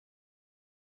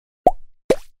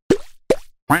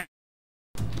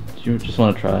Do you just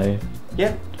want to try?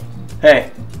 Yeah.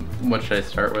 Hey. What should I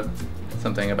start with?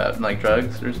 Something about like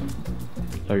drugs or something?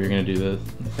 Oh, you're gonna do this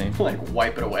the same? Like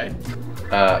wipe it away.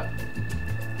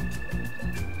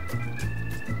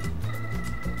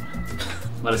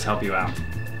 Let us help you out.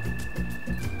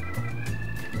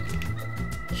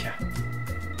 Yeah.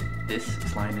 This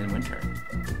is lined in winter.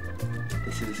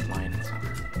 This is lined in summer.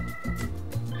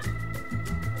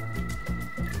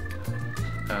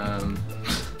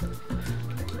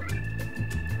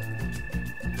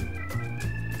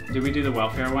 Did we do the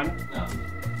welfare one? No.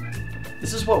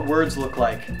 This is what words look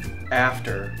like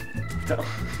after. No.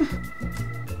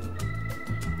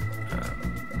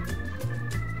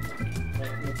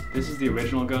 This is the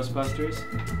original Ghostbusters.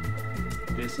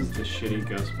 This is the shitty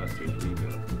Ghostbusters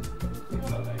reboot.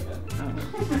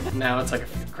 Oh. Now it's like a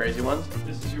crazy one.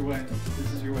 This is your wife.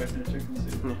 This is your wife in a chicken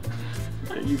suit.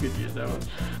 Yeah, you could use that one.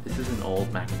 This is an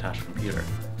old Macintosh computer.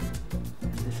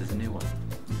 This is a new one.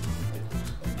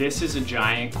 This is a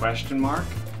giant question mark.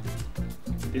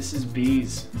 This is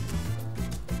bees.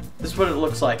 This is what it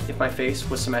looks like if my face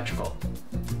was symmetrical.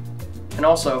 And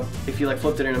also, if you like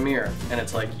flipped it in a mirror and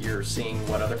it's like you're seeing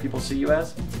what other people see you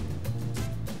as.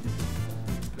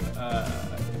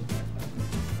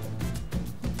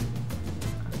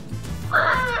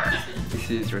 This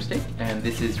is your steak, and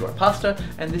this is your pasta,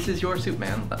 and this is your soup,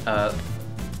 man.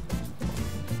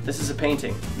 This is a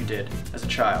painting you did as a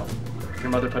child. Your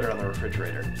mother put it on the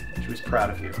refrigerator. She was proud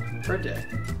of you for a day.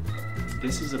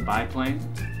 This is a biplane.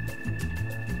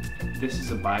 This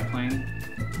is a biplane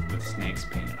with snakes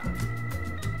painted on it.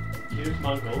 Here's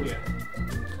Mongolia.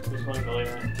 Here's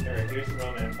Mongolia. Or here's the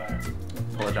Roman Empire.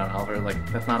 Pull a John Oliver,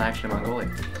 like, that's not actually Mongolia.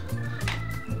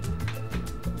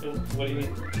 What do you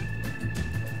mean?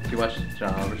 You watch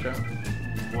John Oliver show?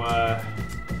 What?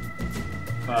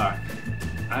 Fuck.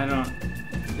 I don't.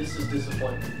 This is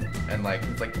disappointing. And like,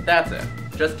 it's like, that's it.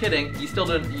 Just kidding. You still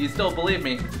didn't. You still believe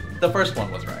me. The first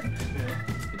one was right.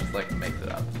 Yeah. He just like makes it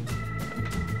up.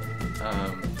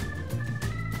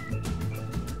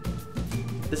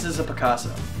 This is a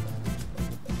Picasso.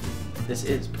 This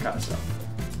is Picasso.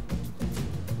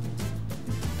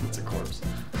 It's a corpse.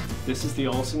 This is the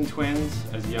Olsen twins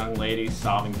as young ladies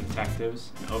solving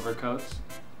detectives in overcoats.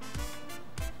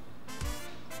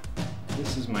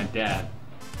 This is my dad.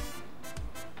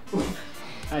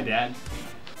 Hi, Dad.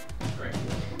 Great.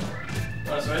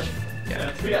 Want to switch?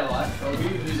 Yeah. We got a lot. Oh, we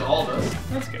can use all those.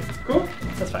 That's good. Cool.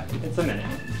 That's fine. It's a minute.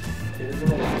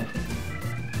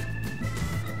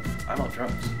 I'm on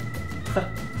drugs.